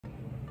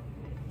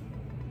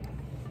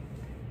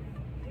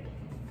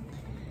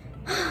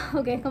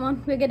Okay, come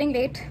on. We're getting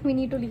late. We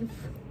need to leave.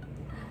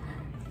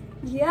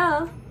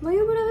 Yeah,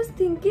 Mayu, but I was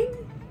thinking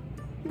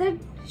that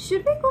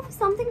should we go for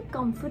something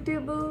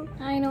comfortable?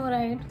 I know,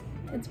 right?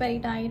 It's very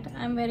tight.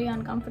 I'm very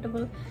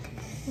uncomfortable.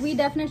 We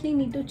definitely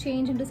need to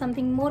change into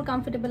something more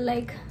comfortable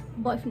like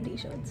boyfriend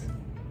t-shirts.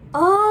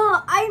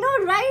 Oh, I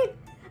know, right?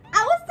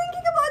 I was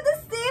thinking about the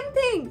same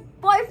thing.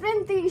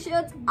 Boyfriend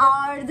t-shirts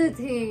are the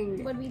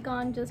thing. But we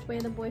can't just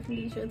wear the boyfriend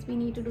t-shirts. We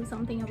need to do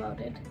something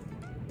about it.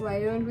 Why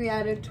don't we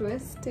add a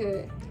twist to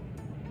it?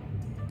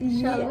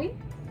 Shall we?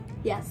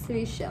 Yes,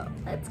 we shall.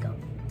 Let's go.